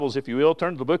If you will,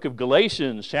 turn to the book of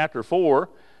Galatians chapter 4.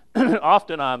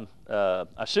 Often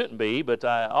I shouldn't be, but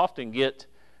I often get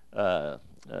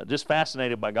just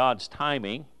fascinated by God's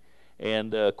timing.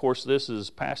 And of course this is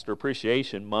Pastor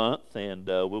Appreciation Month, and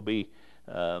we'll be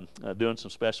doing some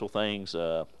special things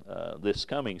this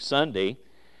coming Sunday.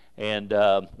 And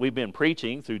we've been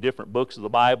preaching through different books of the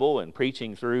Bible and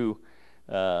preaching through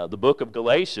the book of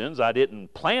Galatians. I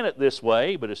didn't plan it this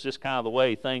way, but it's just kind of the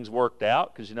way things worked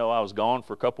out, because I was gone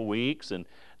for a couple weeks and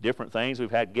different things.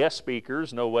 We've had guest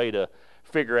speakers, no way to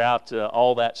figure out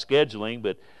all that scheduling,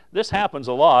 but this happens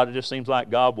a lot. It just seems like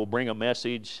God will bring a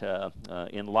message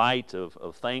in light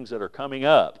of things that are coming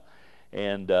up.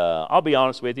 And I'll be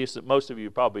honest with you, so most of you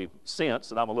probably sense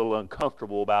that I'm a little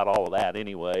uncomfortable about all of that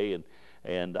anyway,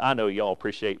 and I know y'all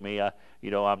appreciate me. I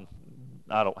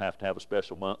don't have to have a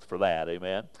special month for that,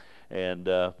 amen. And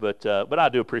but I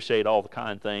do appreciate all the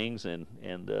kind things, and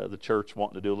the church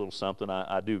wanting to do a little something.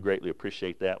 I do greatly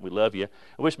appreciate that. We love you.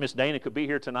 I wish Miss Dana could be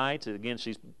here tonight. Again,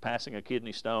 she's passing a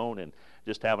kidney stone and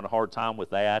just having a hard time with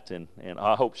that, and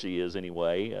I hope she is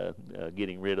anyway,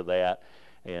 getting rid of that.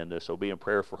 And so be in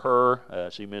prayer for her.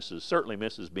 She certainly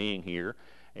misses being here,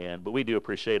 but we do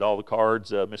appreciate all the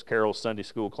cards. Miss Carol's Sunday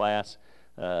school class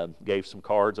gave some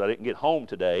cards. I didn't get home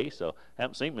today, so I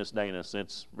haven't seen Miss Dana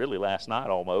since really last night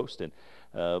almost.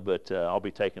 But I'll be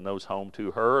taking those home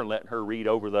to her and letting her read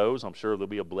over those. I'm sure they'll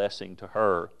be a blessing to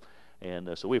her.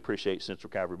 And so we appreciate Central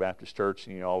Calvary Baptist Church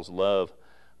and y'all's love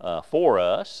for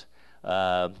us.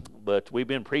 But we've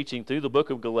been preaching through the book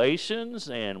of Galatians,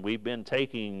 and we've been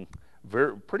taking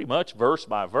pretty much verse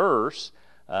by verse.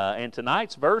 And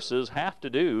tonight's verses have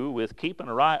to do with keeping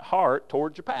a right heart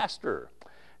towards your pastor.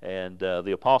 And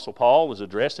the Apostle Paul is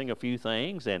addressing a few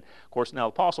things. And, of course, now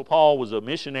the Apostle Paul was a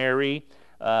missionary,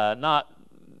 not,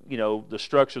 the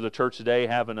structure of the church today,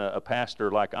 having a pastor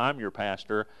like I'm your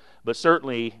pastor, but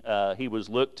certainly he was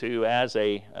looked to as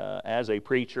a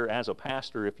preacher, as a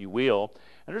pastor, if you will.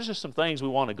 And there's just some things we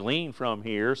want to glean from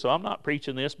here. So I'm not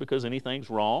preaching this because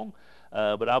anything's wrong,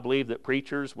 but I believe that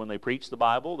preachers, when they preach the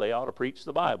Bible, they ought to preach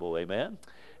the Bible, amen?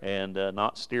 And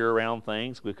not steer around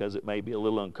things because it may be a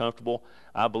little uncomfortable.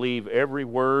 I believe every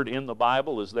word in the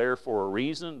Bible is there for a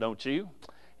reason, don't you?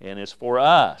 And it's for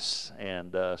us.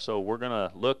 And so we're going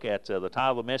to look at the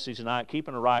title of the message tonight,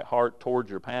 Keeping a Right Heart Towards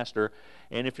Your Pastor.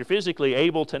 And if you're physically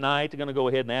able tonight, I'm going to go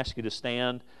ahead and ask you to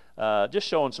stand, just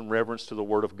showing some reverence to the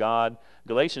Word of God.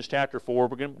 Galatians chapter 4,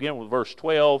 we're going to begin with verse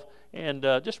 12, and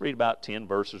just read about 10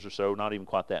 verses or so, not even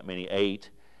quite that many,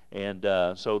 8. And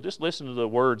so just listen to the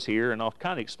words here, and I'll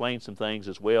kind of explain some things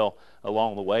as well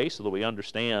along the way so that we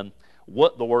understand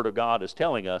what the Word of God is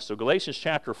telling us. So Galatians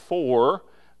chapter 4,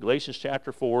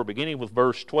 beginning with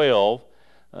verse 12,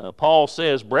 Paul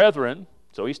says, "Brethren,"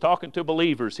 so he's talking to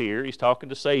believers here, he's talking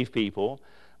to saved people,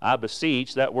 "I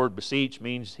beseech," that word beseech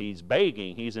means he's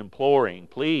begging, he's imploring,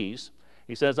 please.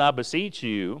 He says, "I beseech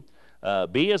you,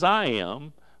 be as I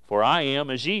am, for I am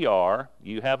as ye are,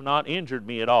 you have not injured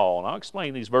me at all." And I'll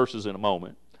explain these verses in a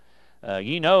moment.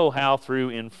 "Ye know how through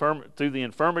the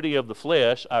infirmity of the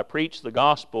flesh I preached the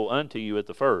gospel unto you at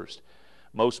the first."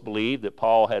 Most believe that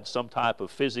Paul had some type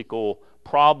of physical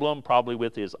problem, probably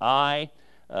with his eye,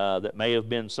 that may have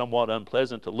been somewhat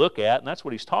unpleasant to look at, and that's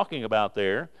what he's talking about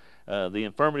there. The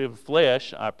infirmity of the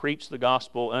flesh I preached the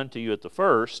gospel unto you at the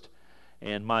first,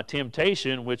 and my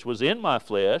temptation which was in my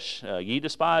flesh ye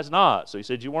despise not. So he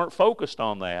said you weren't focused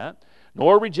on that,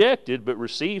 nor rejected, but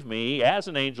received me as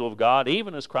an angel of God,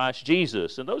 even as Christ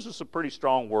Jesus. And those are some pretty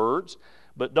strong words,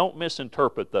 but don't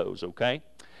misinterpret those, okay?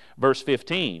 Verse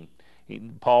 15,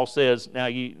 Paul says, now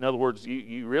in other words,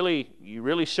 you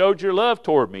really showed your love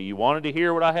toward me. You wanted to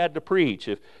hear what I had to preach.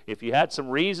 If you had some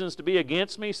reasons to be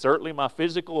against me, certainly my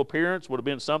physical appearance would have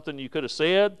been something you could have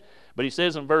said. But he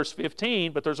says in verse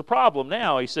 15, but there's a problem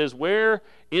now. He says, "Where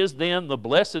is then the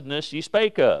blessedness ye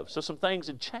spake of?" So some things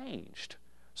had changed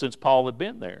since Paul had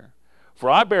been there. "For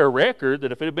I bear record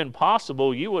that if it had been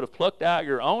possible, you would have plucked out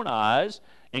your own eyes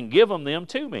and given them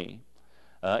to me.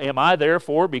 Am I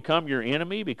therefore become your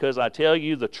enemy because I tell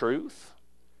you the truth?"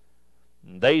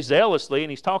 They zealously,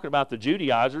 and he's talking about the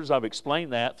Judaizers, I've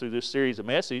explained that through this series of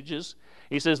messages.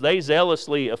 He says they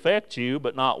zealously affect you,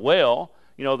 but not well.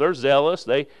 They're zealous.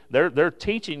 They're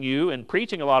teaching you and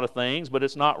preaching a lot of things, but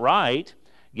it's not right.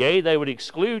 Yea, they would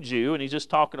exclude you, and he's just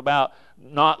talking about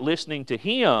not listening to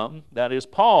him, that is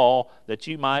Paul, that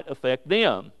you might affect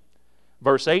them.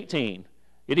 Verse 18,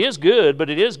 "It is good, but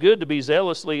it is good to be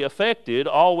zealously affected,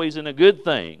 always in a good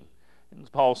thing."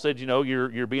 And Paul said,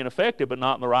 you're being affected, but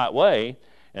not in the right way.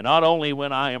 "And not only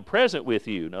when I am present with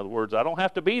you." In other words, I don't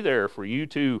have to be there for you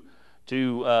to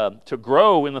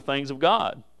grow in the things of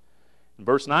God.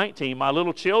 Verse 19, my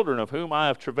little children, of whom I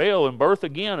have travailed in birth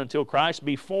again until Christ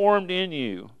be formed in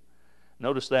you.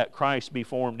 Notice that, Christ be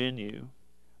formed in you.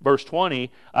 Verse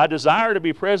 20, I desire to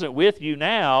be present with you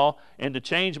now and to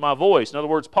change my voice. In other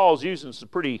words, Paul's using some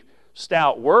pretty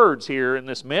stout words here in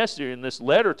this message, in this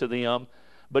letter to them.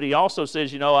 But he also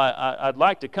says, I'd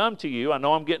like to come to you. I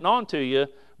know I'm getting on to you.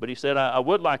 But he said, I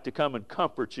would like to come and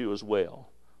comfort you as well.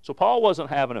 So Paul wasn't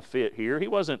having a fit here. He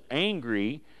wasn't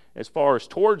angry as far as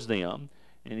towards them.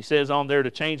 And he says on there, to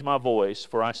change my voice,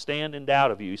 for I stand in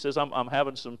doubt of you. He says, I'm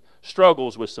having some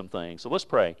struggles with some things. So let's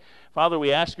pray. Father,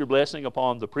 we ask your blessing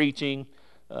upon the preaching,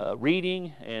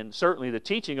 reading, and certainly the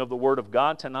teaching of the Word of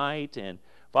God tonight. And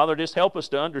Father, just help us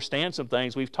to understand some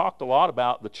things. We've talked a lot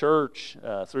about the church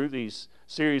through these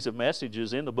series of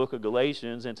messages in the book of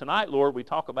Galatians. And tonight, Lord, we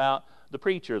talk about the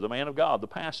preacher, the man of God, the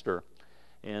pastor.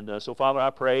 And so, Father, I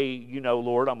pray,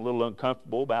 Lord, I'm a little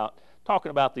uncomfortable about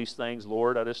talking about these things,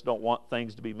 Lord. I just don't want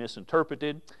things to be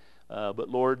misinterpreted. But,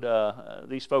 Lord,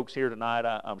 these folks here tonight,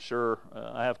 I'm sure,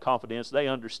 I have confidence they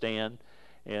understand.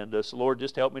 And so, Lord,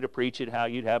 just help me to preach it how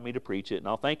you'd have me to preach it. And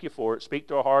I'll thank you for it. Speak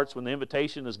to our hearts when the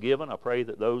invitation is given. I pray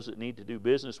that those that need to do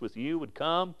business with you would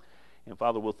come. And,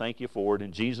 Father, we'll thank you for it.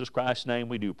 In Jesus Christ's name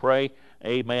we do pray.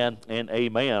 Amen and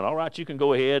amen. All right, you can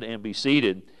go ahead and be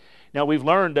seated. Now, we've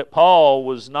learned that Paul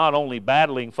was not only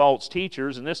battling false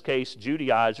teachers, in this case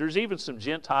Judaizers, even some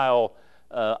Gentile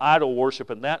idol worship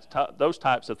and those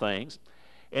types of things.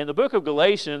 In the book of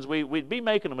Galatians, we'd be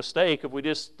making a mistake if we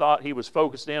just thought he was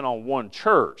focused in on one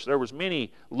church. There was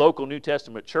many local New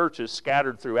Testament churches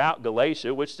scattered throughout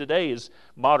Galatia, which today is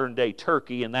modern-day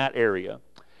Turkey in that area.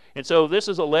 And so this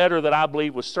is a letter that I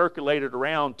believe was circulated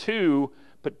around to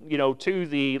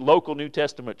the local New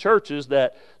Testament churches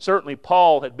that certainly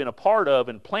Paul had been a part of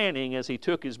and planning as he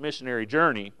took his missionary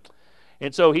journey.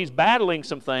 And so he's battling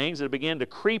some things that began to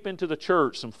creep into the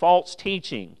church, some false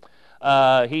teaching.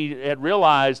 He had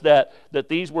realized that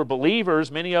these were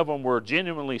believers. Many of them were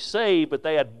genuinely saved, but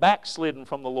they had backslidden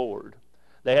from the Lord.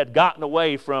 They had gotten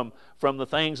away from the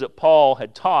things that Paul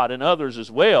had taught, and others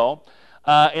as well.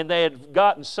 And they had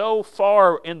gotten so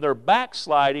far in their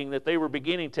backsliding that they were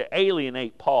beginning to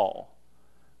alienate Paul.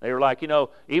 They were like,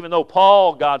 even though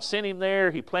Paul, God sent him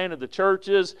there, he planted the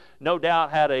churches, no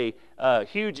doubt had a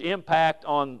huge impact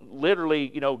on literally,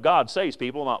 God saves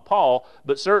people, not Paul,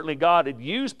 but certainly God had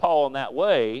used Paul in that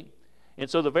way. And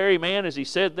so the very man, as he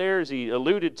said there, as he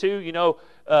alluded to,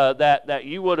 that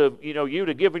you would have, you'd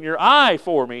have given your eye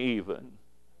for me even.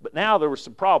 But now there were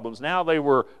some problems. Now they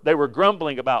were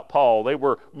grumbling about Paul. They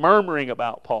were murmuring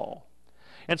about Paul.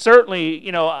 And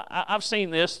certainly, I've seen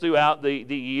this throughout the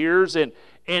years, and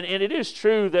it is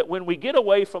true that when we get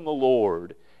away from the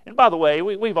Lord, and by the way,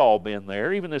 we've all been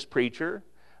there, even this preacher.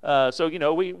 So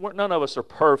none of us are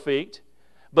perfect.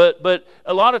 But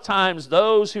a lot of times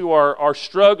those who are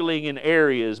struggling in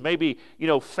areas, maybe,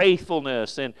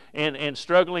 faithfulness and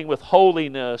struggling with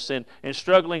holiness and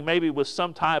struggling maybe with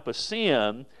some type of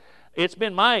sin, it's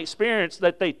been my experience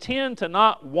that they tend to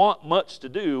not want much to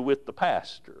do with the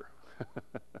pastor.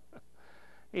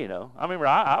 I remember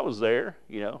I was there.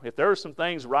 If there were some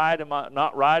things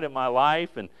not right in my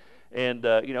life and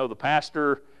the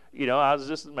pastor, I was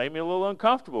just made me a little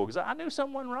uncomfortable because I knew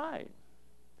someone right.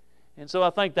 And so I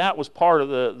think that was part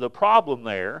of the problem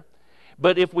there.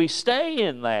 But if we stay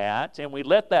in that and we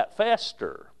let that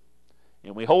fester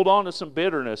and we hold on to some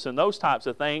bitterness and those types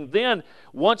of things, then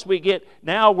once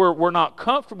now we're not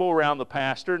comfortable around the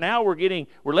pastor, now we're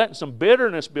letting some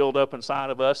bitterness build up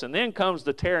inside of us, and then comes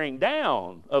the tearing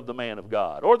down of the man of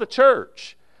God or the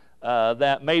church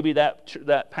that maybe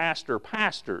that pastor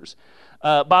pastors.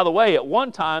 By the way, at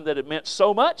one time that it meant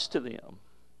so much to them.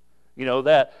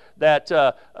 That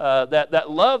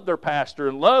loved their pastor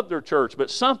and loved their church,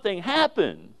 but something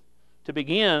happened to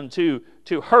begin to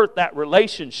hurt that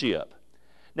relationship.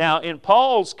 Now, in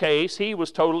Paul's case, he was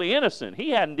totally innocent. He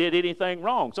hadn't did anything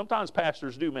wrong. Sometimes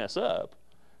pastors do mess up.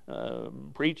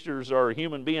 Preachers are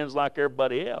human beings like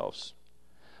everybody else.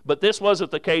 But this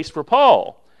wasn't the case for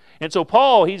Paul. And so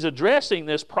Paul, he's addressing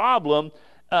this problem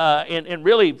and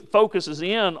really focuses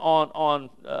in on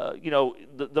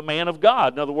the man of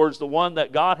God. In other words, the one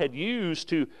that God had used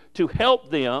to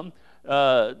help them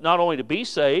not only to be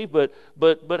saved,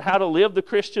 but how to live the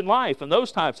Christian life and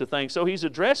those types of things. So he's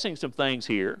addressing some things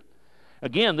here.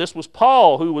 Again, this was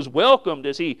Paul who was welcomed,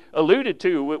 as he alluded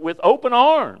to, with open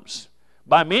arms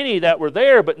by many that were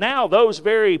there. But now those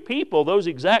very people, those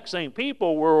exact same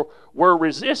people, were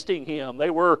resisting him.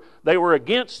 They were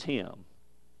against him.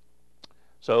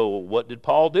 So what did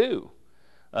Paul do?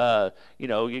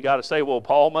 You got to say, well,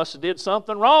 Paul must have did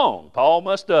something wrong. Paul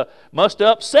must have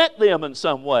upset them in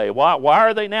some way. Why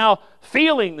are they now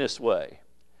feeling this way?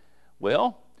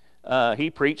 Well, he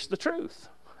preached the truth.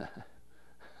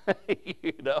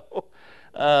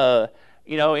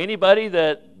 Anybody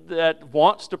that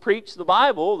wants to preach the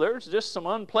Bible, there's just some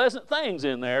unpleasant things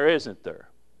in there, isn't there?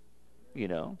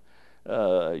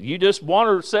 You just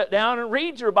want to sit down and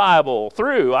read your Bible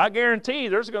through. I guarantee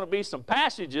there's going to be some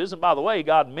passages, and by the way,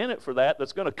 God meant it for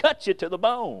that's going to cut you to the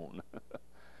bone.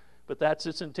 But that's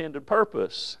its intended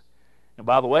purpose. And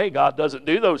by the way, God doesn't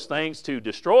do those things to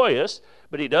destroy us,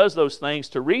 but He does those things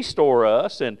to restore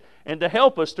us and to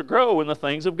help us to grow in the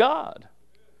things of God.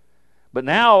 But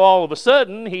now, all of a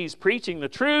sudden, he's preaching the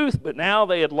truth, but now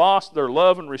they had lost their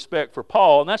love and respect for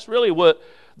Paul. And that's really what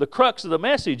the crux of the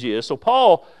message is. So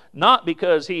Paul, not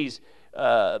because he's,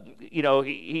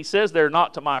 he says they're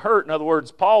not to my hurt. In other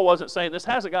words, Paul wasn't saying this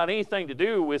hasn't got anything to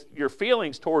do with your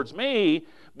feelings towards me,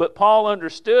 but Paul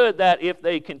understood that if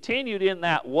they continued in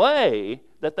that way,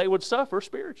 that they would suffer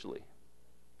spiritually,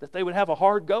 that they would have a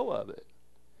hard go of it.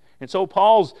 And so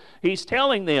he's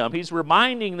telling them, he's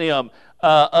reminding them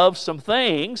of some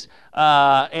things,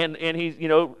 and he's,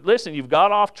 listen, you've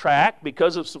got off track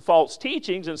because of some false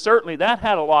teachings, and certainly that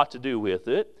had a lot to do with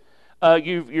it.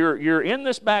 You're in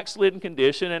this backslidden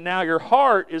condition, and now your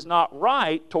heart is not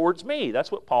right towards me.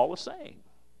 That's what Paul is saying.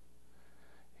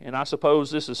 And I suppose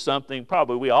this is something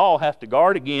probably we all have to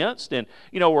guard against, and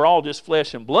we're all just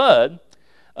flesh and blood.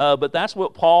 But that's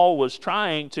what Paul was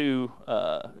trying to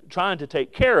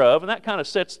take care of, and that kind of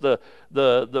sets the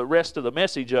rest of the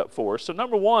message up for us. So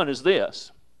number one is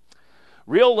this: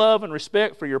 real love and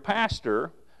respect for your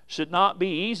pastor should not be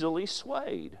easily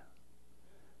swayed.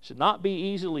 Should not be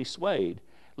easily swayed.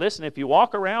 Listen, if you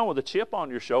walk around with a chip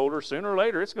on your shoulder, sooner or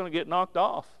later it's going to get knocked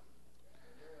off.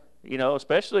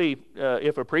 Especially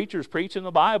if a preacher's preaching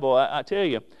the Bible, I tell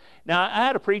you. Now, I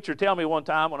had a preacher tell me one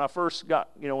time when I first got,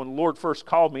 when the Lord first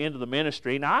called me into the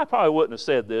ministry. Now, I probably wouldn't have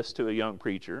said this to a young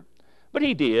preacher, but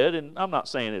he did, and I'm not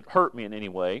saying it hurt me in any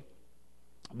way.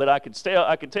 But I could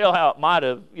tell how it might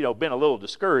have, been a little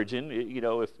discouraging,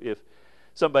 if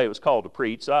somebody was called to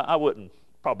preach. So I wouldn't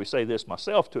probably say this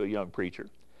myself to a young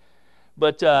preacher.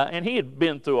 But and he had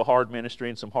been through a hard ministry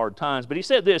and some hard times. But he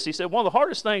said this. He said, one of the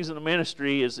hardest things in the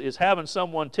ministry is having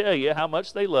someone tell you how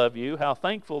much they love you, how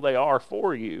thankful they are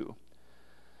for you.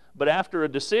 But after a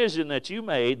decision that you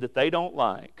made that they don't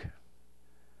like,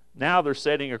 now they're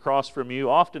sitting across from you,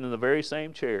 often in the very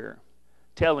same chair,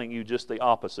 telling you just the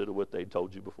opposite of what they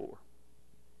told you before.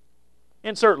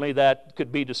 And certainly that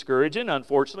could be discouraging.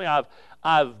 Unfortunately,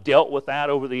 I've dealt with that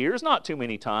over the years, not too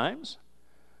many times.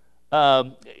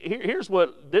 Here's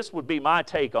what this would be my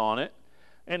take on it,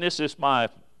 and this is my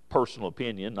personal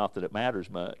opinion, not that it matters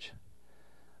much.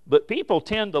 But people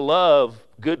tend to love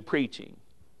good preaching.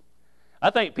 I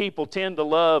think people tend to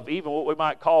love even what we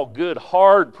might call good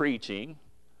hard preaching,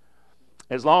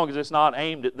 as long as it's not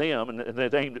aimed at them and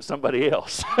it's aimed at somebody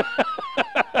else.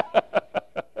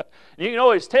 You can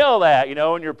always tell that,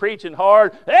 when you're preaching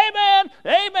hard, amen,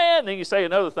 amen, then you say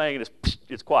another thing and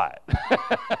it's quiet.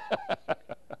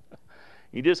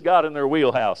 You just got in their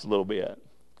wheelhouse a little bit.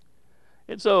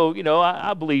 And so,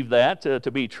 I believe that to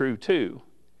be true too.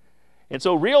 And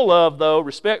so real love, though,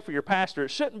 respect for your pastor, it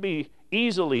shouldn't be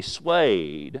easily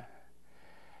swayed.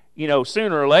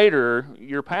 Sooner or later,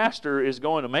 your pastor is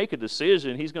going to make a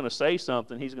decision. He's going to say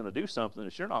something. He's going to do something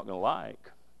that you're not going to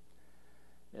like.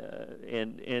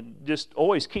 And just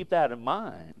always keep that in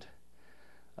mind.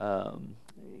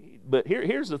 But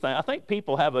here's the thing. I think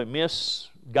people have a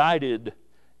misguided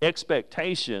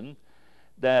expectation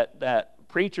that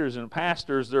preachers and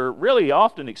pastors, they're really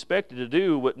often expected to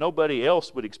do what nobody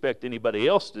else would expect anybody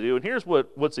else to do. And here's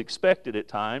what's expected at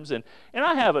times. And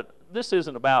I haven't,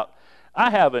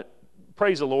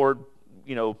 praise the Lord,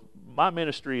 my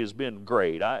ministry has been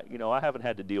great. I haven't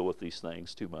had to deal with these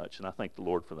things too much, and I thank the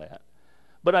Lord for that.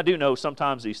 But I do know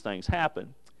sometimes these things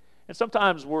happen. And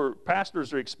sometimes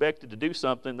pastors are expected to do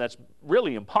something that's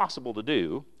really impossible to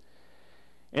do.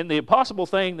 And the impossible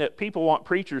thing that people want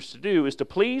preachers to do is to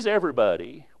please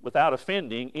everybody without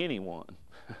offending anyone.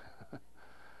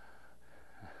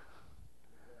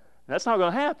 That's not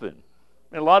going to happen.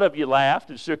 And a lot of you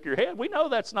laughed and shook your head. We know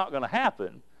that's not going to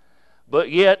happen.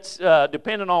 But yet,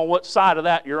 depending on what side of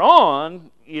that you're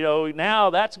on, now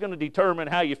that's going to determine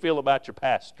how you feel about your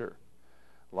pastor.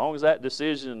 As long as that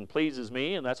decision pleases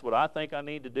me and that's what I think I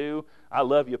need to do, I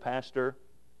love you, pastor.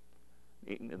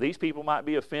 These people might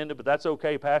be offended, but that's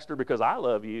okay, pastor, because I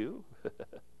love you.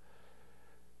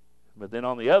 But then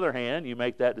on the other hand, you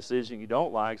make that decision you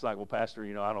don't like. It's like, well, pastor,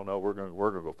 I don't know. We're going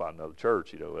to go find another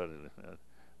church.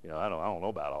 I don't know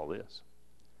about all this.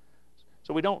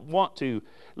 So we don't want to.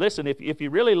 Listen, if you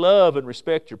really love and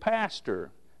respect your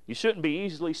pastor, you shouldn't be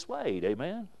easily swayed.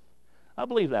 Amen? I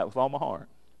believe that with all my heart.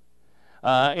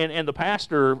 And the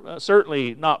pastor,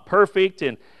 certainly not perfect,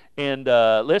 and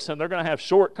listen, they're going to have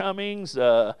shortcomings.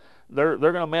 They're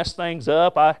going to mess things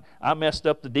up. I messed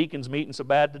up the deacons' meeting so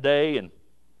bad today, and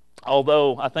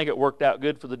although I think it worked out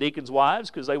good for the deacons' wives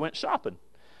because they went shopping,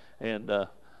 and the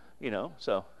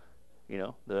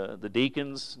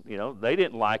deacons, they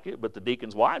didn't like it, but the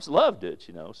deacons' wives loved it.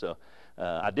 So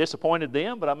I disappointed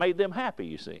them, but I made them happy.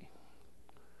 You see,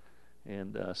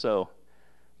 and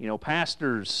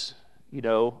pastors.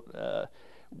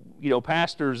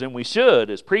 Pastors, and we should,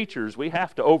 as preachers, we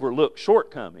have to overlook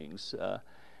shortcomings.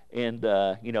 Even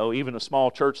a small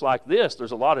church like this,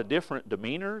 there's a lot of different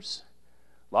demeanors,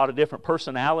 a lot of different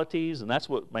personalities, and that's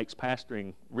what makes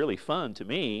pastoring really fun to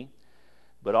me.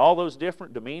 But all those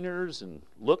different demeanors and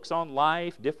looks on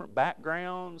life, different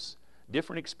backgrounds,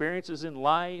 different experiences in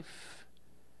life,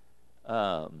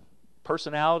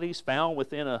 personalities found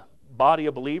within a body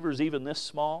of believers, even this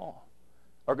small,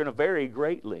 are going to vary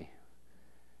greatly.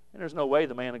 And there's no way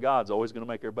the man of God's always going to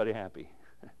make everybody happy.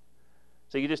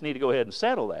 So you just need to go ahead and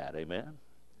settle that, amen?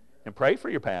 And pray for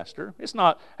your pastor. It's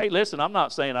not, hey, listen, I'm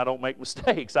not saying I don't make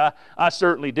mistakes. I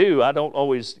certainly do. I don't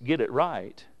always get it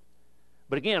right.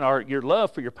 But again, your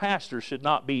love for your pastor should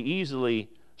not be easily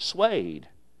swayed.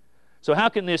 So how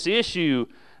can this issue,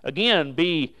 again,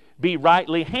 be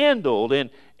rightly handled?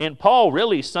 And Paul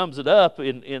really sums it up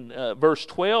in verse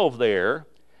 12 there.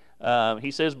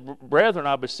 He says, brethren,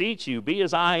 I beseech you, be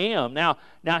as I am. Now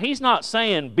he's not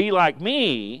saying be like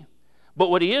me, but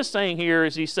what he is saying here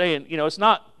is he's saying, it's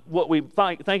not what we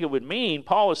think it would mean.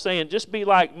 Paul is saying, just be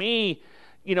like me,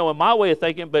 in my way of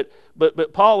thinking,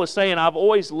 but Paul is saying, I've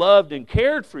always loved and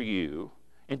cared for you,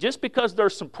 and just because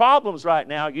there's some problems right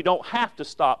now, you don't have to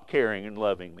stop caring and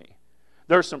loving me.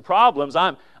 There's some problems.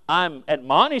 I'm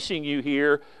admonishing you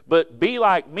here, but be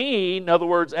like me. In other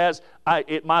words,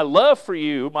 my love for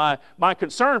you, my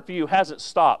concern for you hasn't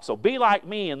stopped. So be like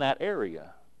me in that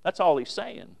area. That's all he's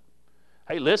saying.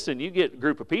 Hey, listen, you get a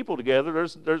group of people together,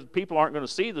 there's people aren't going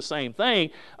to see the same thing,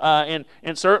 and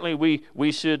certainly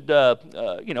we should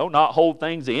not hold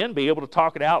things in, be able to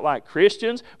talk it out like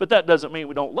Christians, but that doesn't mean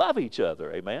we don't love each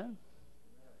other. Amen.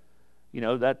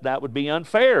 That would be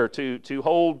unfair to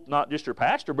hold not just your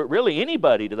pastor, but really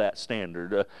anybody to that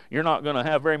standard. You're not going to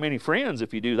have very many friends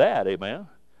if you do that, amen?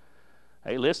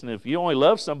 Hey, listen, if you only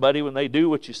love somebody when they do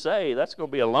what you say, that's going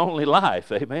to be a lonely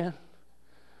life, amen?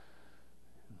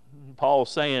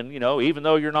 Paul's saying, even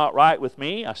though you're not right with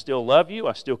me, I still love you,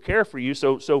 I still care for you,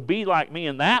 so be like me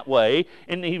in that way.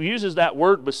 And he uses that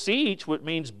word beseech, which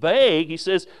means beg. He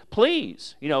says,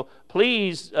 please,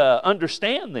 please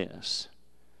understand this.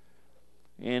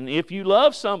 And if you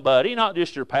love somebody, not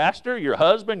just your pastor, your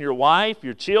husband, your wife,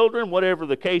 your children, whatever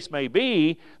the case may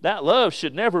be, that love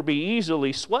should never be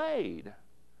easily swayed.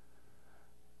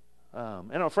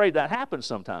 And I'm afraid that happens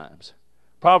sometimes.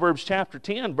 Proverbs chapter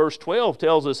 10, verse 12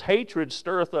 tells us, hatred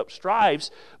stirreth up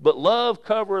strifes, but love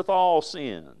covereth all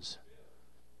sins.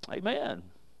 Amen.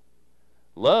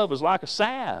 Love is like a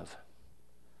salve.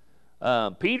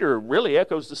 Peter really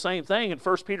echoes the same thing in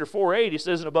 1 Peter 4:8. He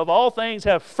says, and above all things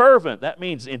have fervent, that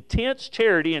means intense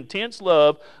charity, intense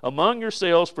love among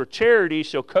yourselves, for charity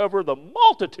shall cover the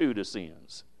multitude of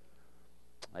sins.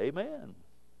 Amen.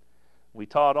 We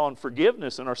taught on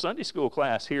forgiveness in our Sunday school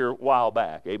class here a while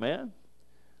back. Amen.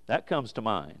 That comes to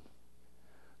mind.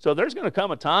 So there's going to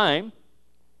come a time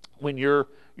when your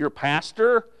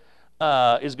pastor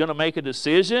is going to make a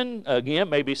decision, again,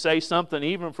 maybe say something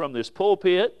even from this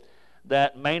pulpit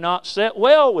that may not sit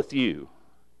well with you.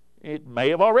 It may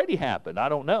have already happened. I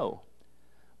don't know.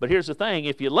 But here's the thing.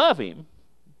 If you love him,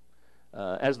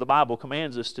 as the Bible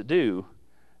commands us to do,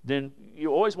 then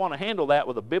you always want to handle that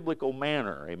with a biblical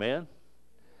manner. Amen?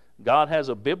 God has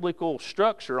a biblical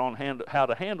structure on how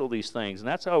to handle these things, and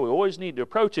that's how we always need to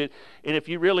approach it. And if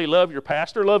you really love your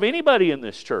pastor, love anybody in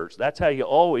this church, that's how you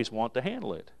always want to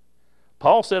handle it.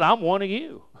 Paul said, I'm one of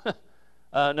you.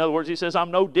 In other words, he says,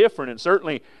 I'm no different. And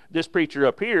certainly this preacher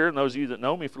up here, and those of you that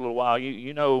know me for a little while,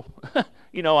 you know,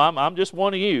 I'm just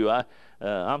one of you.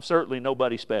 I'm certainly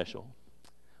nobody special.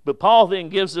 But Paul then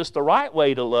gives us the right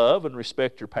way to love and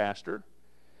respect your pastor.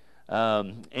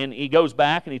 And he goes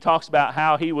back and he talks about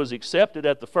how he was accepted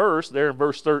at the first, there in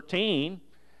verse 13.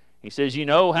 He says, you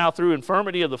know how through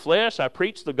infirmity of the flesh I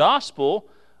preached the gospel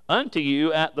unto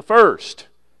you at the first.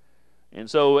 And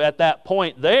so at that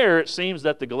point there, it seems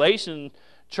that the Galatian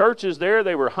churches there.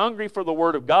 They were hungry for the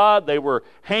Word of God. They were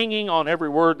hanging on every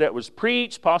word that was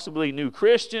preached, possibly new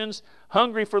Christians,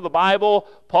 hungry for the Bible.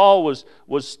 Paul was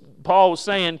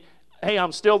saying, hey,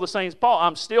 I'm still the same as Paul.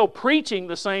 I'm still preaching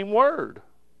the same word.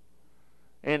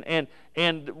 And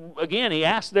again, he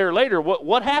asked there later,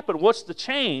 what happened? What's the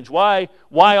change? Why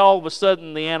all of a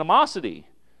sudden the animosity?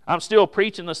 I'm still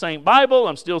preaching the same Bible.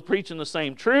 I'm still preaching the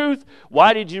same truth.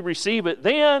 Why did you receive it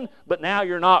then, but now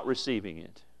you're not receiving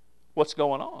it? What's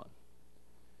going on?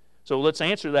 So let's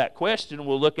answer that question.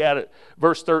 We'll look at it,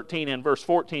 verse 13 and verse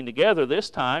 14 together this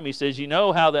time. He says, you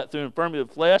know how that through infirmity of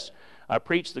the flesh I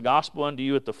preached the gospel unto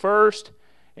you at the first,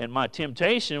 and my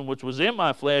temptation, which was in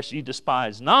my flesh, ye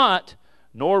despised not,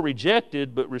 nor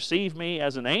rejected, but received me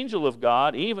as an angel of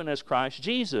God, even as Christ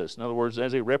Jesus. In other words,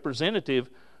 as a representative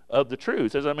of the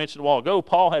truth. As I mentioned a while ago,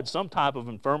 Paul had some type of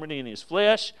infirmity in his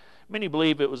flesh. Many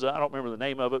believe it was, I don't remember the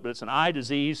name of it, but it's an eye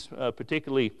disease,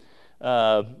 particularly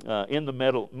in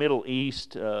the Middle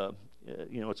East.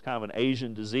 It's kind of an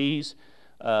Asian disease.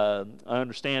 I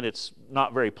understand it's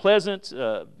not very pleasant.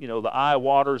 The eye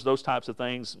waters, those types of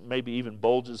things, maybe even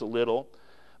bulges a little.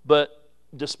 But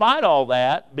despite all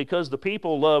that, because the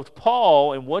people loved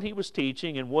Paul and what he was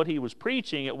teaching and what he was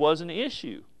preaching, it wasn't an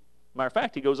issue. Matter of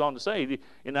fact, he goes on to say,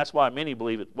 and that's why many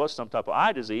believe it was some type of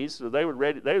eye disease, so they was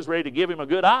ready to give him a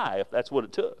good eye if that's what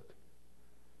it took.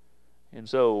 And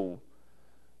so,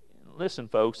 listen,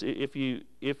 folks, if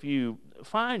you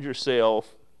find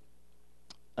yourself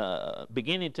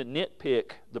beginning to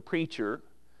nitpick the preacher,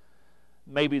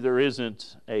 maybe there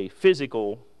isn't a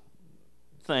physical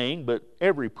thing, but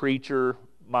every preacher,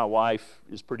 my wife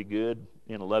is pretty good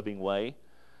in a loving way,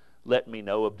 letting me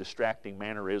know of distracting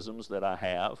mannerisms that I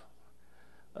have.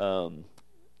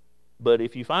 But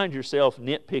if you find yourself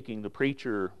nitpicking the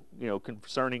preacher,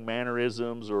 concerning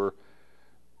mannerisms, or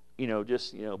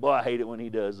boy, I hate it when he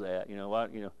does that.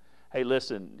 Hey,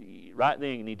 listen, right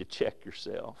then you need to check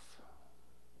yourself.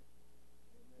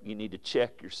 You need to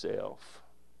check yourself.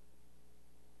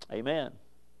 Amen.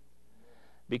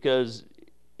 Because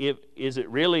is it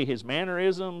really his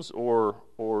mannerisms, or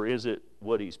is it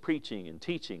what he's preaching and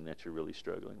teaching that you're really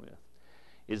struggling with?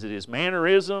 Is it his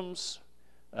mannerisms?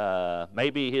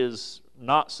 Maybe his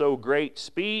not so great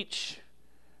speech,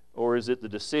 or is it the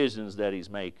decisions that he's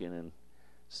making? And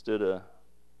instead of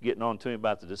getting on to him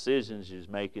about the decisions he's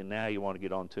making, now you want to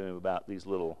get on to him about these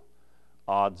little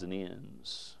odds and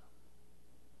ends.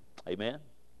 Amen?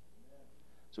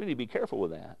 So we need to be careful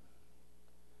with that.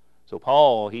 So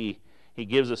Paul, he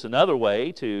gives us another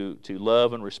way to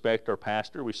love and respect our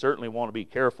pastor. We certainly want to be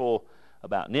careful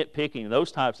about nitpicking and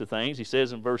those types of things. He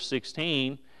says in verse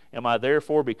 16, am I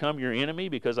therefore become your enemy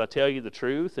because I tell you the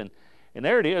truth? And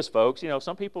there it is, folks.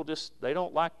 Some people they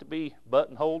don't like to be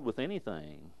buttonholed with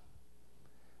anything.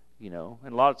 And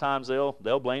a lot of times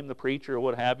they'll blame the preacher or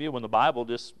what have you, when the Bible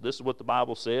this is what the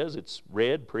Bible says. It's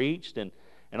read, preached, and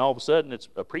all of a sudden it's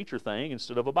a preacher thing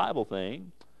instead of a Bible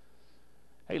thing.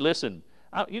 Hey, listen,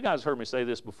 you guys heard me say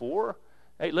this before.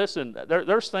 Hey, listen,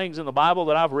 there's things in the Bible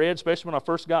that I've read, especially when I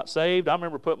first got saved. I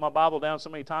remember putting my Bible down so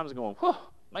many times and going, whew,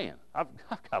 man, I've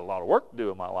got a lot of work to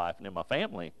do in my life and in my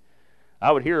family.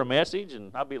 I would hear a message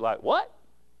and I'd be like, what?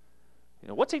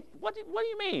 What do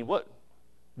you mean? What?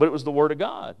 But it was the Word of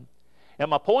God. And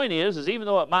my point is even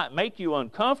though it might make you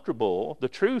uncomfortable, the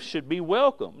truth should be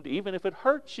welcomed, even if it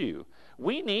hurts you.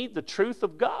 We need the truth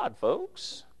of God,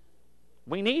 folks.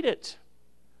 We need it.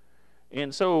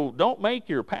 And so don't make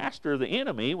your pastor the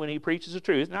enemy when he preaches the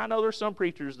truth. Now, I know there's some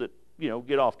preachers that,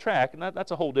 get off track, and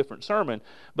that's a whole different sermon.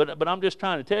 But I'm just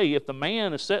trying to tell you, if the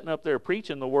man is sitting up there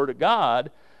preaching the Word of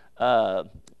God,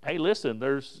 hey, listen,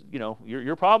 there's,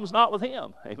 your problem's not with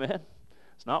him. Amen?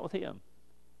 It's not with him.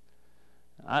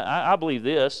 I believe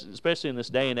this, especially in this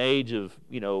day and age of,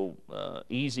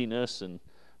 easiness and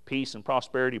peace and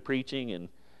prosperity preaching, and,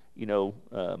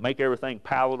 make everything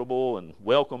palatable and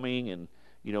welcoming, and,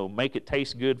 make it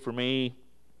taste good for me.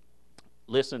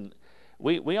 Listen,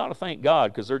 we ought to thank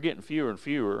God, because they're getting fewer and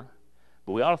fewer,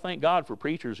 but we ought to thank God for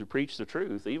preachers who preach the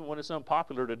truth, even when it's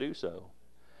unpopular to do so.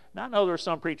 Now, I know there's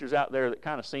some preachers out there that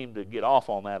kind of seem to get off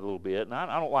on that a little bit, and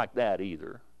I don't like that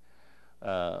either.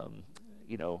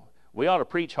 We ought to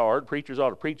preach hard. Preachers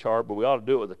ought to preach hard, but we ought to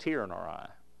do it with a tear in our eye.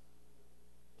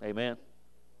 Amen?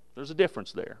 There's a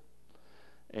difference there.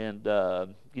 And, there's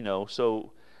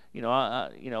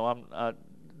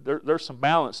some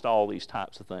balance to all these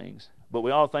types of things. But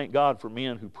we ought to thank God for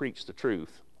men who preach the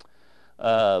truth.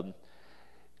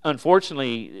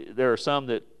 Unfortunately, there are some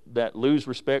that lose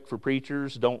respect for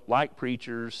preachers, don't like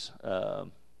preachers,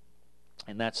 and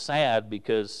that's sad,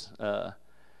 because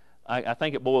I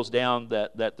think it boils down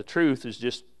that the truth is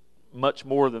just much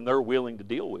more than they're willing to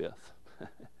deal with.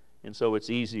 And so it's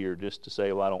easier just to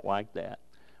say, well, I don't like that.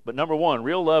 But number one,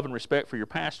 real love and respect for your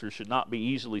pastor should not be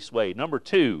easily swayed. Number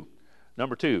two,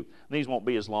 these won't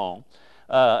be as long.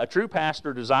 A true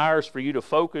pastor desires for you to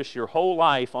focus your whole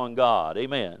life on God.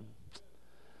 Amen.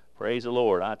 Praise the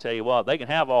Lord. I tell you what, they can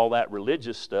have all that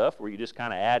religious stuff where you just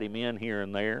kind of add Him in here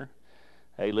and there.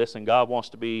 Hey, listen, God wants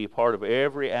to be part of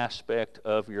every aspect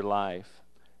of your life.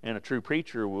 And a true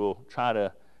preacher will try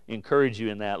to encourage you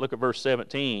in that. Look at verse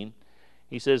 17.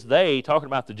 He says, they, talking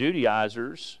about the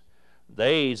Judaizers,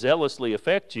 they zealously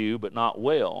affect you, but not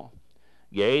well.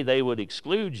 Yea, they would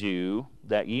exclude you,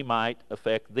 that ye might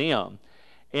affect them.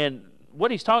 And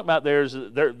what he's talking about there is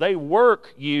they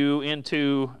work you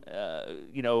into,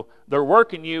 they're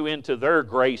working you into their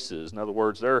graces. In other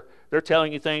words, they're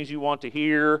telling you things you want to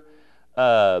hear,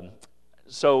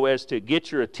 so as to get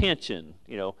your attention.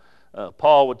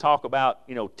 Paul would talk about,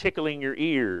 tickling your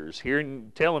ears,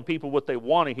 telling people what they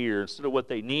want to hear instead of what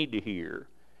they need to hear.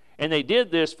 And they did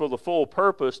this for the full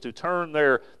purpose to turn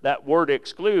that word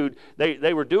exclude.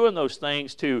 They were doing those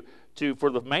things for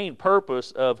the main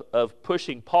purpose of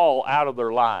pushing Paul out of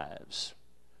their lives.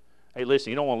 Hey,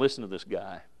 listen, you don't want to listen to this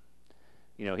guy.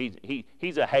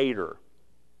 He's a hater.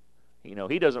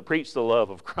 He doesn't preach the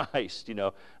love of Christ.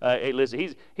 Hey,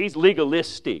 listen, he's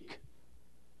legalistic.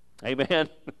 Amen.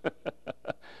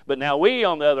 But now we,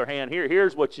 on the other hand,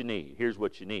 here's what you need. Here's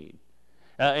what you need.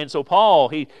 And so Paul,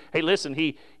 he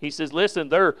says, listen,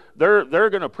 they're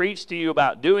going to preach to you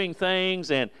about doing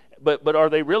things, but are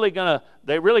they really going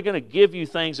to give you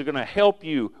things that are going to help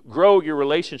you grow your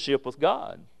relationship with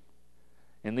God?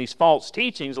 And these false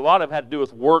teachings, a lot of them had to do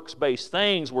with works-based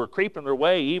things, were creeping their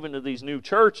way even to these new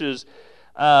churches,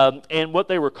 and what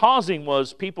they were causing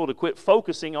was people to quit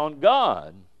focusing on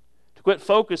God, to quit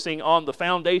focusing on the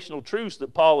foundational truths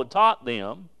that Paul had taught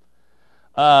them.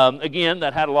 Again,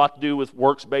 that had a lot to do with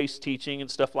works-based teaching and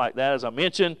stuff like that, as I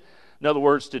mentioned. In other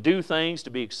words, to do things, to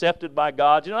be accepted by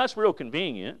God. That's real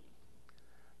convenient.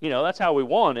 That's how we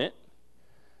want it.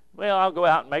 Well, I'll go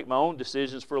out and make my own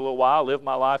decisions for a little while, live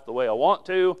my life the way I want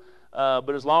to,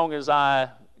 but as long as I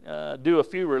do a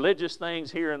few religious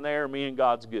things here and there, me and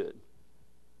God's good.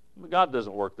 God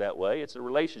doesn't work that way. It's a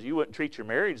relationship. You wouldn't treat your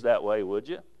marriage that way, would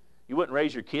you? You wouldn't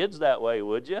raise your kids that way,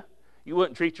 would you? You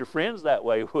wouldn't treat your friends that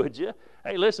way, would you?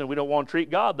 Hey, listen, we don't want to treat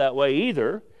God that way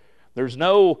either. There's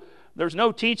no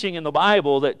teaching in the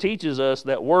Bible that teaches us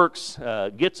that works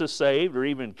gets us saved or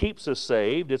even keeps us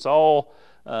saved. It's all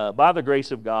by the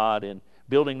grace of God and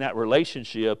building that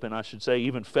relationship, and I should say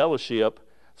even fellowship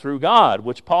through God,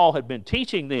 which Paul had been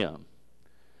teaching them.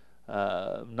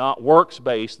 Not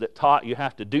works-based that taught you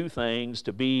have to do things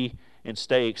to be and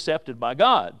stay accepted by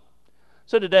God.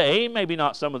 So today, maybe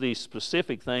not some of these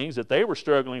specific things that they were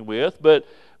struggling with, but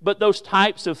those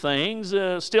types of things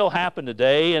still happen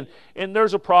today, and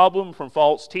there's a problem from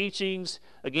false teachings.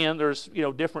 Again, there's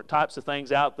different types of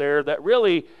things out there that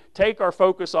really take our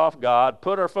focus off God,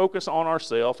 put our focus on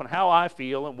ourselves and how I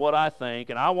feel and what I think,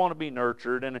 and I want to be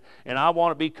nurtured and I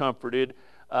want to be comforted,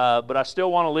 but I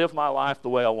still want to live my life the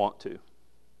way I want to.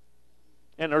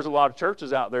 And there's a lot of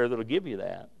churches out there that'll give you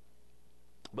that.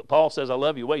 But Paul says, I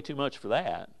love you way too much for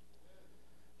that.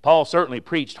 Paul certainly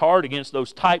preached hard against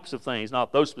those types of things,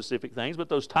 not those specific things, but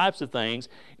those types of things.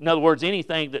 In other words,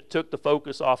 anything that took the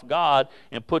focus off God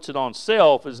and puts it on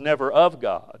self is never of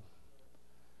God.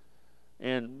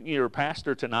 And you're a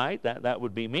pastor tonight, that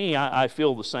would be me. I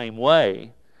feel the same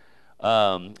way.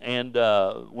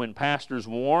 When pastors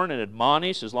warn and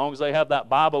admonish, as long as they have that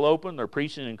Bible open, they're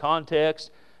preaching in context,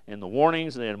 and the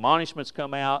warnings and the admonishments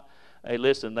come out, hey,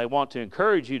 listen, they want to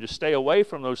encourage you to stay away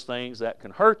from those things that can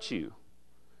hurt you.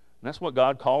 And that's what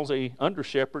God calls a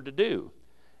under-shepherd to do.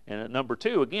 And at number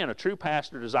two, again, a true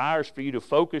pastor desires for you to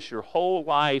focus your whole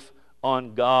life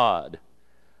on God,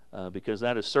 because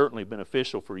that is certainly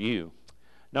beneficial for you.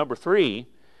 Number three,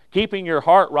 keeping your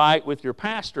heart right with your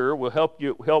pastor will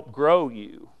help grow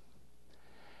you.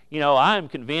 I am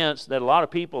convinced that a lot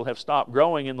of people have stopped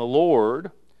growing in the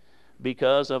Lord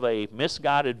because of a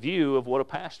misguided view of what a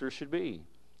pastor should be.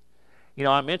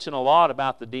 I mentioned a lot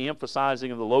about the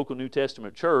de-emphasizing of the local New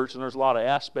Testament church, and there's a lot of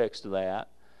aspects to that.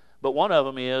 But one of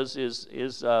them is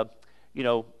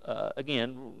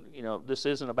again, this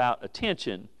isn't about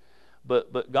attention,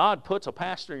 but God puts a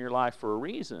pastor in your life for a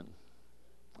reason.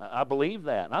 I believe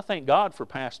that, and I thank God for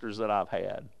pastors that I've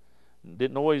had.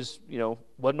 Wasn't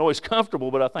always comfortable,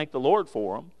 but I thank the Lord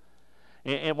for them.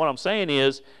 And what I'm saying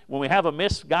is, when we have a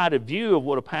misguided view of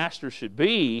what a pastor should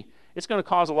be, it's going to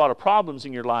cause a lot of problems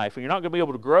in your life, and you're not going to be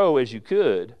able to grow as you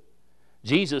could.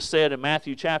 Jesus said in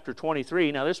Matthew chapter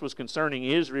 23, now this was concerning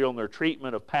Israel and their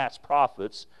treatment of past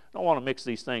prophets, don't want to mix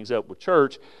these things up with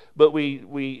church, but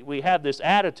we have this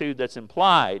attitude that's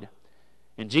implied.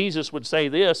 And Jesus would say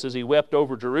this as he wept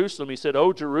over Jerusalem. He said,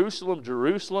 "O Jerusalem,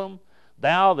 Jerusalem,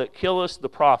 thou that killest the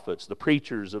prophets, the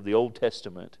preachers of the Old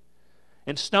Testament,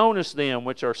 and stonest them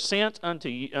which are sent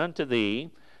unto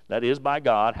thee," that is by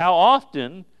God, "how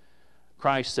often,"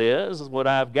 Christ says, "would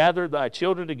I have gathered thy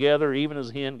children together, even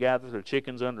as a hen gathereth her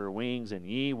chickens under her wings, and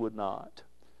ye would not."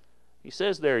 He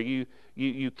says there, you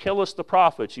killest the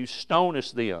prophets, you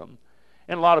stonest them.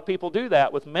 And a lot of people do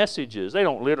that with messages. They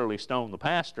don't literally stone the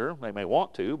pastor. They may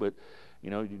want to, but you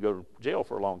go to jail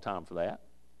for a long time for that.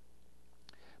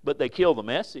 But they kill the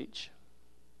message.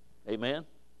 Amen?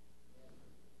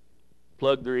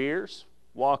 Plug their ears,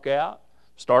 walk out,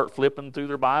 start flipping through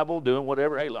their Bible, doing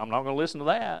whatever. Hey, I'm not going to listen to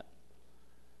that.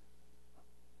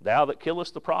 "Thou that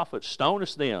killest the prophets,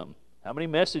 stonest them." How many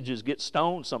messages get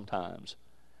stoned sometimes?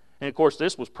 And of course,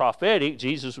 this was prophetic.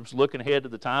 Jesus was looking ahead to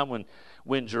the time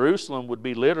when Jerusalem would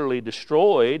be literally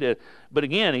destroyed. But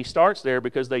again, he starts there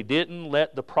because they didn't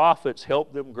let the prophets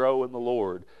help them grow in the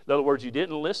Lord. In other words, you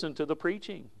didn't listen to the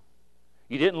preaching.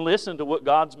 You didn't listen to what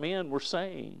God's men were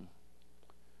saying.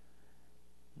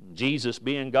 Jesus,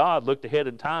 being God, looked ahead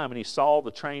in time and he saw the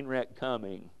train wreck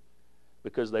coming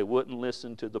because they wouldn't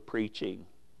listen to the preaching.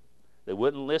 They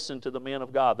wouldn't listen to the men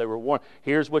of God. They were warned,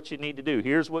 here's what you need to do.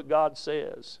 Here's what God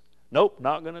says. Nope,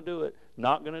 not going to do it.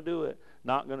 Not going to do it.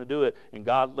 Not going to do it. And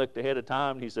God looked ahead of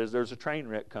time and he says, there's a train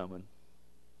wreck coming.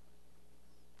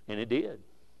 And it did.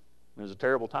 It was a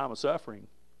terrible time of suffering.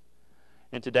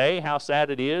 And today, how sad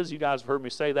it is, you guys have heard me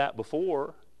say that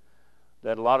before,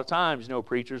 that a lot of times,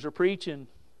 preachers are preaching.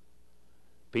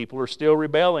 People are still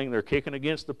rebelling. They're kicking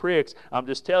against the pricks. I'm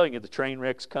just telling you, the train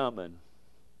wreck's coming.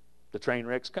 The train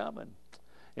wreck's coming.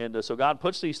 And so God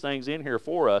puts these things in here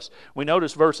for us. We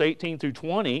notice verse 18 through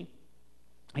 20.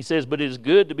 He says, "But it is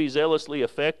good to be zealously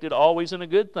affected, always in a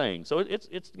good thing." So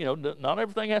it's not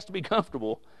everything has to be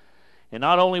comfortable. "And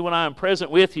not only when I am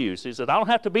present with you." So he said, I don't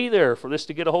have to be there for this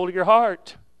to get a hold of your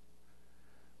heart.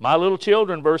 "My little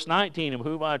children," verse 19, "in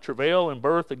whom I travail in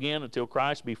birth again until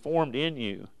Christ be formed in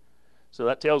you." So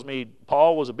that tells me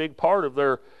Paul was a big part of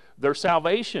their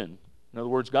salvation. In other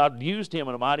words, God used him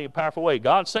in a mighty and powerful way.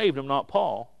 God saved him, not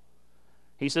Paul.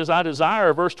 He says,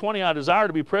 verse 20, "I desire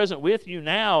to be present with you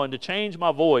now and to change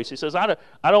my voice." He says, I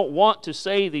don't want to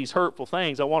say these hurtful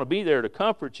things. I want to be there to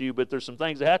comfort you, but there's some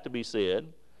things that have to be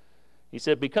said. He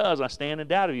said, "Because I stand in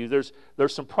doubt of you." There's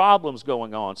some problems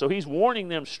going on. So he's warning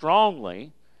them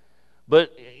strongly.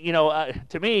 But,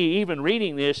 to me, even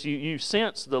reading this, you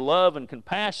sense the love and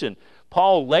compassion.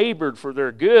 Paul labored for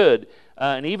their good,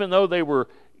 and even though they were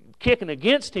kicking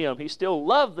against him, he still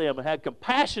loved them and had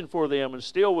compassion for them and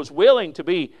still was willing to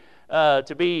be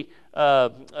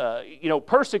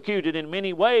persecuted in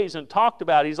many ways and talked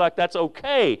about. He's like, that's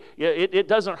okay. It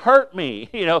doesn't hurt me,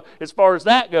 as far as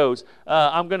that goes.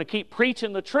 I'm going to keep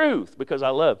preaching the truth because I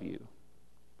love you.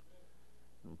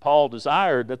 And Paul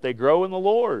desired that they grow in the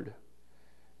Lord.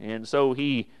 And so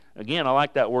I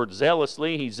like that word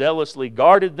zealously. He zealously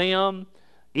guarded them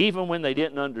even when they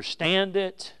didn't understand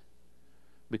it.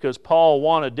 Because Paul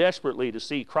wanted desperately to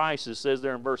see Christ, as it says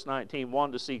there in verse 19,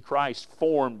 wanted to see Christ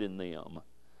formed in them.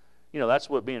 That's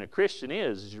what being a Christian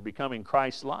is you're becoming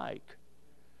Christ-like.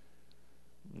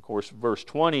 Of course, verse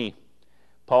 20,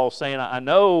 Paul's saying, I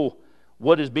know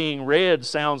what is being read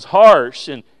sounds harsh,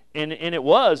 and it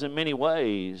was in many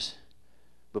ways.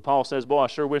 But Paul says, boy, I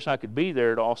sure wish I could be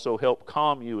there to also help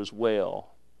calm you as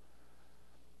well.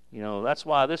 That's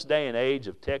why this day and age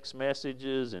of text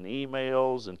messages and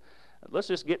emails, and let's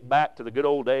just get back to the good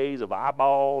old days of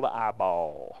eyeball to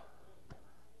eyeball.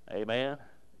 Amen?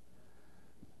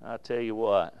 I tell you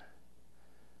what,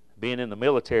 being in the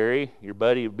military, your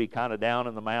buddy would be kind of down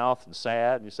in the mouth and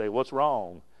sad, and you say, what's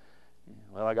wrong?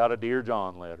 Well, I got a Dear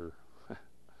John letter.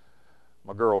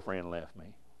 My girlfriend left me.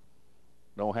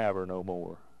 Don't have her no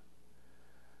more.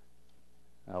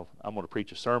 Now, I'm going to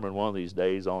preach a sermon one of these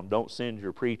days on don't send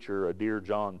your preacher a Dear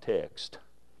John text.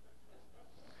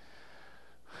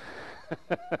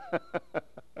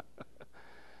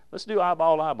 Let's do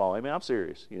eyeball to eyeball. I mean, I'm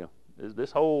serious.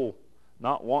 This whole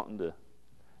not wanting to.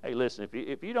 Hey, listen,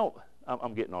 if you don't,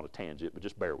 I'm getting on a tangent, but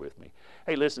just bear with me.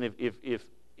 Hey, listen,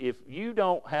 if you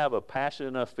don't have a passionate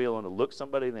enough feeling to look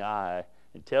somebody in the eye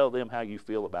and tell them how you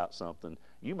feel about something,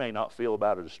 you may not feel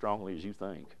about it as strongly as you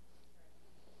think.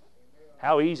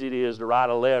 How easy it is to write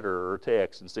a letter or a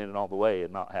text and send it all the way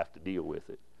and not have to deal with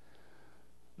it.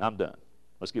 I'm done.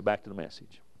 Let's get back to the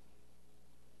message.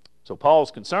 So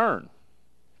Paul's concern.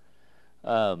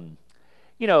 And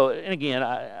again,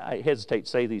 I hesitate to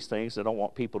say these things. I don't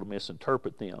want people to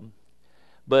misinterpret them.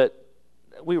 But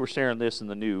we were sharing this in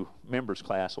the new members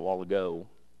class a while ago,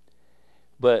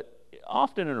 but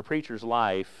often in a preacher's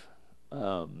life,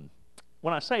 when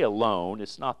I say alone,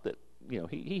 it's not that,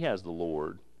 he has the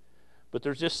Lord, but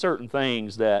there's just certain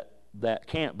things that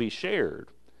can't be shared.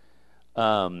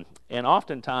 And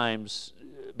oftentimes,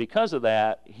 because of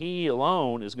that, he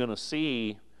alone is going to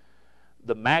see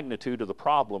the magnitude of the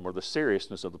problem or the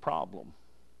seriousness of the problem.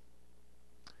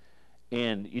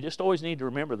 And you just always need to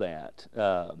remember that.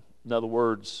 In other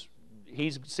words,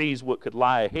 he sees what could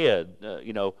lie ahead,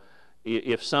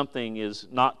 if something is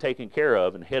not taken care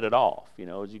of, and head it off.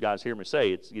 As you guys hear me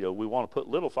say, it's, we want to put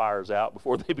little fires out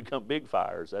before they become big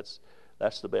fires.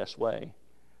 That's the best way.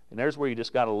 And there's where you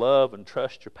just got to love and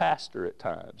trust your pastor at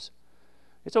times.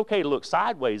 It's okay to look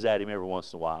sideways at him every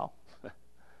once in a while,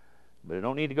 but it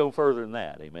don't need to go further than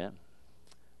that, amen?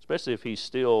 Especially if he's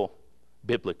still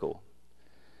biblical.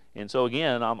 And so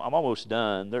again, I'm almost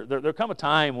done. There come a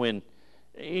time when,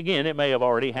 again, it may have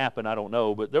already happened, I don't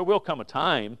know, but there will come a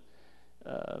time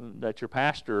that your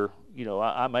pastor,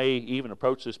 I may even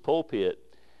approach this pulpit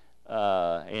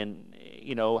and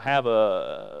have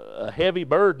a heavy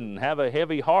burden, have a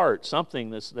heavy heart, something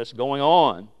that's going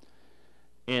on,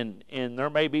 and there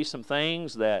may be some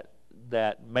things that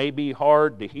may be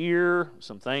hard to hear,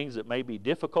 some things that may be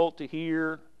difficult to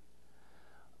hear.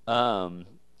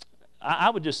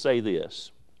 I would just say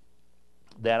this,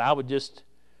 that I would just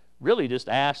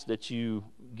ask that you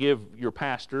give your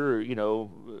pastor,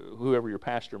 whoever your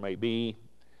pastor may be,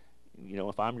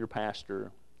 if I'm your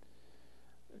pastor,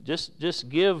 just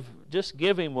give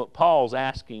him what Paul's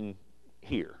asking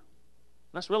here.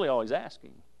 That's really all he's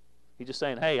asking. He's just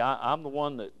saying, hey, I'm the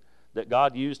one that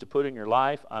God used to put in your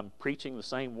life. I'm preaching the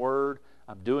same word.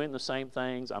 I'm doing the same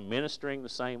things. I'm ministering the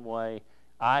same way.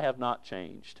 I have not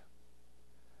changed.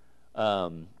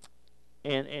 And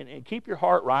keep your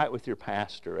heart right with your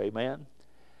pastor, amen?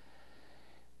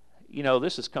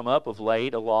 This has come up of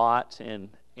late a lot, and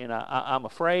I'm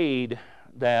afraid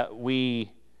that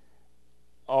we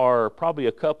are probably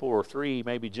a couple or three,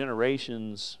 maybe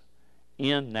generations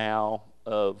in now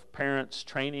of parents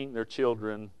training their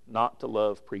children not to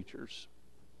love preachers.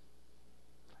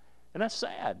 And that's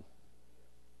sad.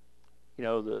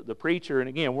 The preacher, and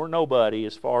again, we're nobody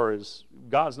as far as,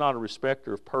 God's not a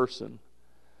respecter of person,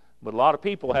 but a lot of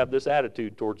people have this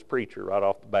attitude towards preacher right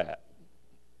off the bat.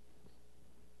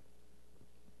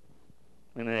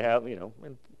 And they have,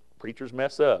 and preachers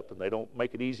mess up, and they don't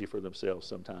make it easy for themselves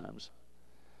sometimes.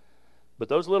 But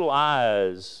those little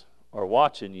eyes are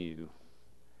watching you,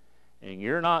 and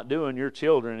you're not doing your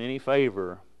children any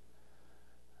favor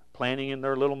planting in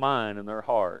their little mind and their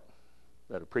heart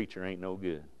that a preacher ain't no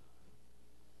good.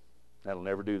 That'll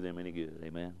never do them any good,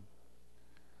 amen?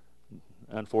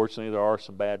 Unfortunately, there are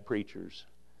some bad preachers,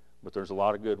 but there's a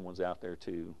lot of good ones out there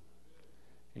too.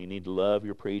 And you need to love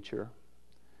your preacher.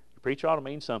 Your preacher ought to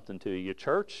mean something to you. Your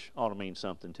church ought to mean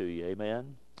something to you,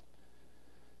 amen?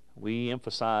 We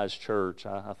emphasize church.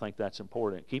 I think that's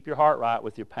important. Keep your heart right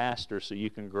with your pastor so you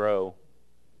can grow.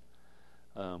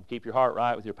 Keep your heart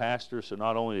right with your pastor so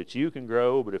not only that you can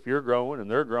grow, but if you're growing and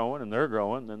they're growing and they're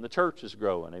growing, then the church is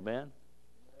growing, amen?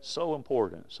 So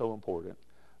important, so important.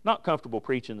 Not comfortable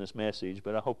preaching this message,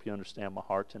 but I hope you understand my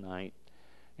heart tonight.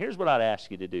 Here's what I'd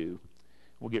ask you to do.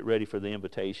 We'll get ready for the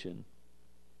invitation.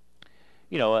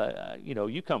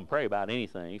 You come pray about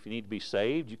anything. If you need to be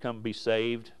saved, you come be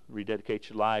saved, rededicate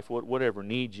your life, whatever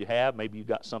needs you have. Maybe you've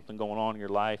got something going on in your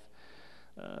life.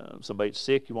 Somebody's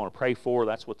sick you want to pray for.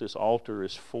 That's what this altar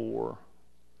is for.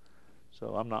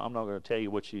 So I'm not going to tell you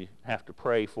what you have to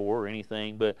pray for or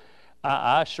anything, but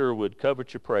I sure would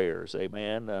covet your prayers,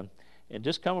 amen. And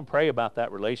just come and pray about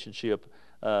that relationship.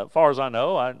 As far as I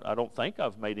know, I don't think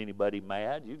I've made anybody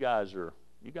mad. You guys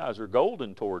are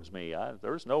golden towards me.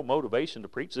 There's no motivation to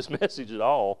preach this message at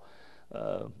all.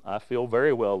 I feel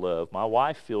very well loved. My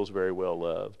wife feels very well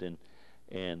loved,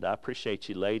 and I appreciate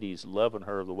you ladies loving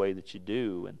her the way that you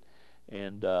do.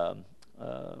 And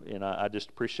I just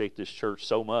appreciate this church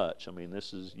so much. I mean,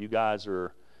 you guys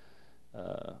are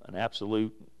an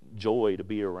absolute joy to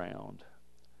be around.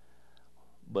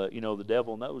 But the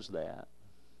devil knows that.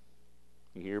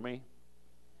 You hear me?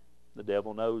 The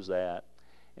devil knows that.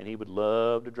 And he would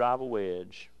love to drive a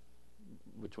wedge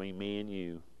between me and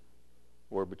you,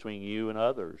 or between you and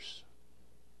others.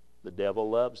 The devil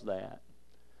loves that.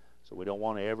 So we don't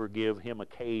want to ever give him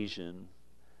occasion.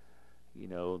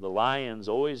 The lions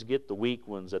always get the weak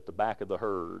ones at the back of the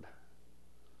herd,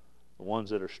 the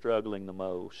ones that are struggling the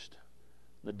most.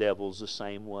 The devil's the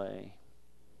same way.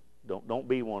 Don't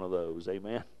be one of those,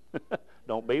 amen?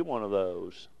 Don't be one of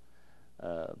those.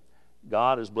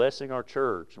 God is blessing our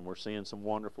church, and we're seeing some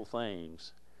wonderful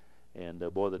things. And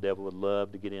boy, the devil would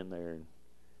love to get in there and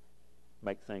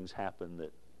make things happen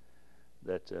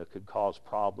that could cause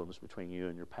problems between you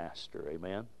and your pastor.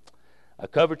 Amen. I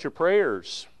covet your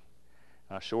prayers.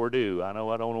 I sure do. I know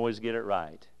I don't always get it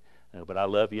right, but I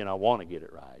love you and I want to get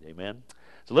it right. Amen.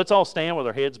 So let's all stand with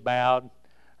our heads bowed,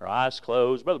 our eyes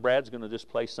closed. Brother Brad's going to just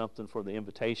play something for the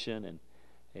invitation,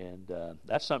 and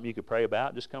that's something you could pray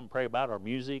about. Just come pray about our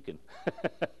music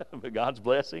and God's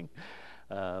blessing.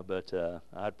 But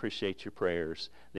I appreciate your prayers.